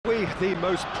the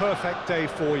most perfect day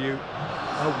for you.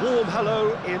 A warm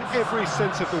hello in every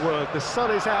sense of the word. The sun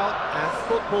is out and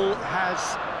football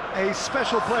has a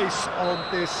special place on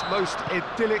this most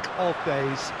idyllic of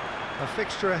days. A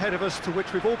fixture ahead of us to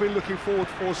which we've all been looking forward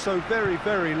for so very,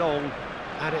 very long,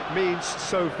 and it means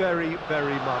so very,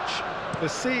 very much. The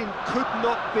scene could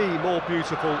not be more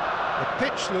beautiful. The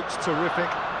pitch looks terrific.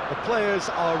 The players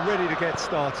are ready to get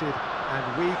started, and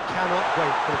we cannot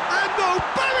wait for it. And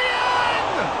Aubameyang!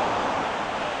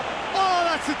 Oh,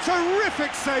 that's a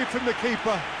terrific save from the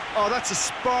keeper. Oh, that's a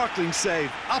sparkling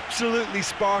save. Absolutely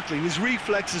sparkling. His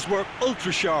reflexes were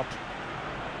ultra sharp.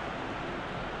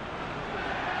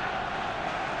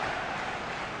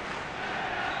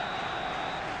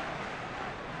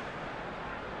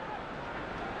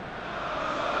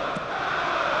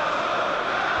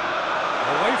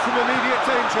 Away from immediate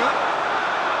danger.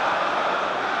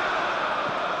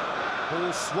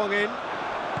 Ball swung in.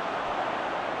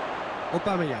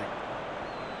 Aubameyang.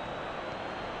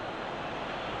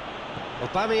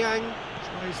 Aubameyang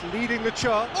tries leading the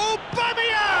charge.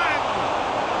 Aubameyang!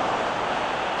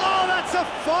 Oh, that's a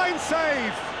fine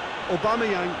save!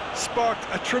 Aubameyang sparked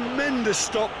a tremendous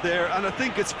stop there, and I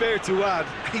think it's fair to add,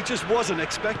 he just wasn't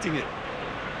expecting it.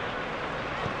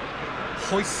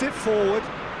 Hoists it forward.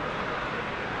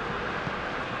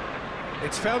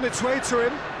 It's found its way to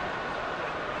him.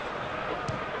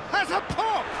 Has a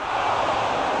pop!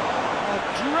 A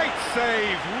great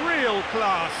save, real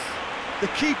class. The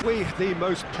keeper, the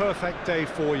most perfect day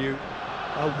for you.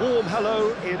 A warm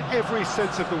hello in every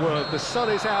sense of the word. The sun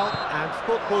is out and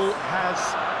football has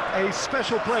a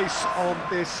special place on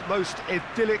this most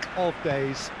idyllic of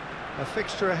days. A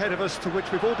fixture ahead of us to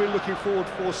which we've all been looking forward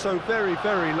for so very,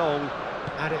 very long,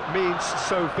 and it means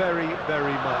so very,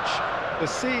 very much. The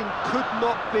scene could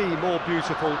not be more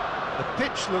beautiful. The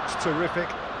pitch looks terrific.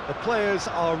 The players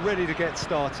are ready to get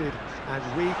started, and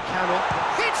we cannot...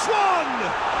 Hits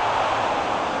one!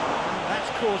 That's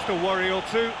caused a worry or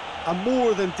two. A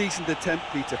more than decent attempt,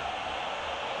 Peter.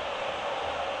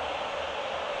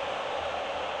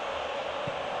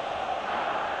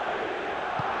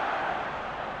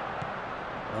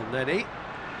 Well, Nenny.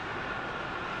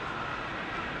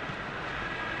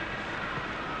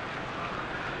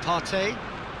 Partey.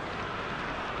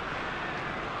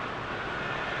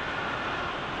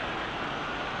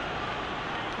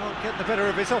 Can't get the better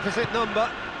of his opposite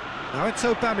number. Now it's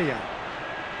Aubameyang.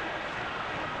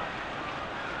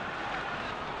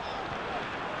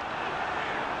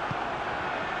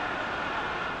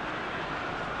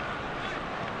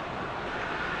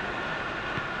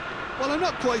 Well, I'm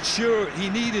not quite sure he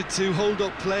needed to hold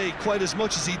up play quite as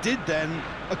much as he did then.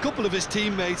 A couple of his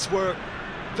teammates were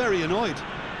very annoyed.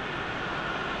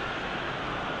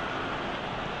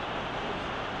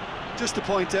 Just to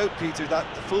point out, Peter, that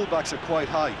the fullbacks are quite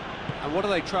high. And what do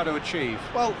they try to achieve?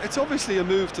 Well, it's obviously a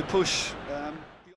move to push